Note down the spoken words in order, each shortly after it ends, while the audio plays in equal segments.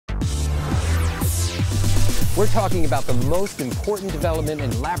We're talking about the most important development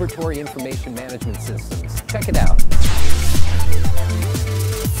in laboratory information management systems. Check it out.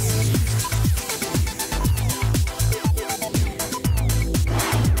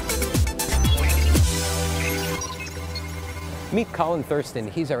 Meet Colin Thurston.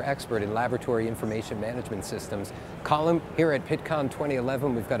 He's our expert in laboratory information management systems. Colin, here at Pittcon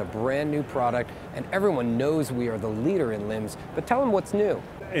 2011, we've got a brand new product, and everyone knows we are the leader in LIMS, but tell them what's new.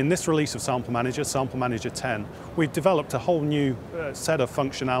 In this release of SampleManager, SampleManager 10, we've developed a whole new set of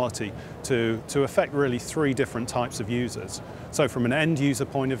functionality to affect really three different types of users. So from an end user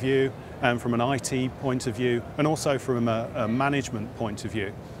point of view, and from an IT point of view, and also from a management point of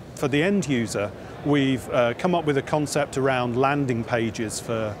view. For the end user, we've come up with a concept around landing pages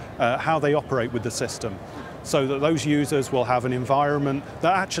for how they operate with the system, so that those users will have an environment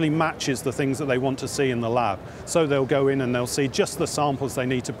that actually matches the things that they want to see in the lab. So they'll go in and they'll see just the samples they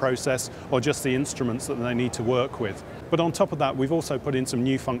need to process or just the instruments that they need to work with. But on top of that, we've also put in some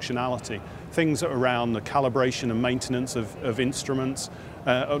new functionality, things around the calibration and maintenance of instruments,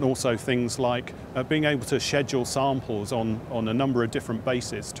 and also things like being able to schedule samples on a number of different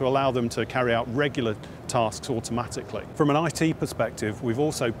bases to allow them to carry out regular tasks automatically. From an IT perspective, we've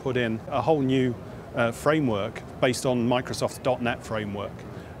also put in a whole new framework based on Microsoft's .NET framework.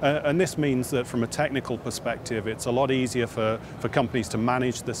 And this means that from a technical perspective, it's a lot easier for companies to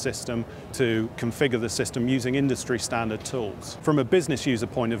manage the system, to configure the system using industry standard tools. From a business user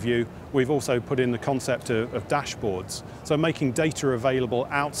point of view, we've also put in the concept of dashboards. So making data available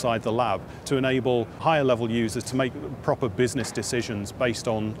outside the lab to enable higher level users to make proper business decisions based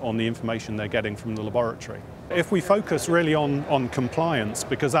on the information they're getting from the laboratory. If we focus really on compliance,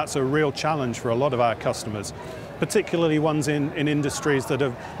 because that's a real challenge for a lot of our customers, particularly ones in industries that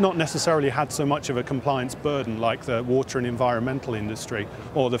have not necessarily had so much of a compliance burden, like the water and environmental industry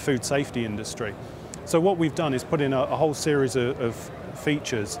or the food safety industry. So what we've done is put in a whole series of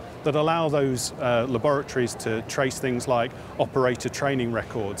features that allow those laboratories to trace things like operator training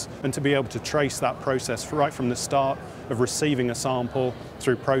records, and to be able to trace that process right from the start of receiving a sample,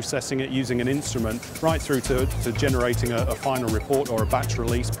 through processing it using an instrument, right through to generating a final report or a batch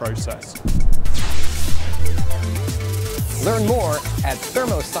release process. Learn more at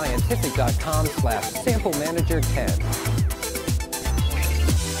thermoscientific.com/SampleManager 10.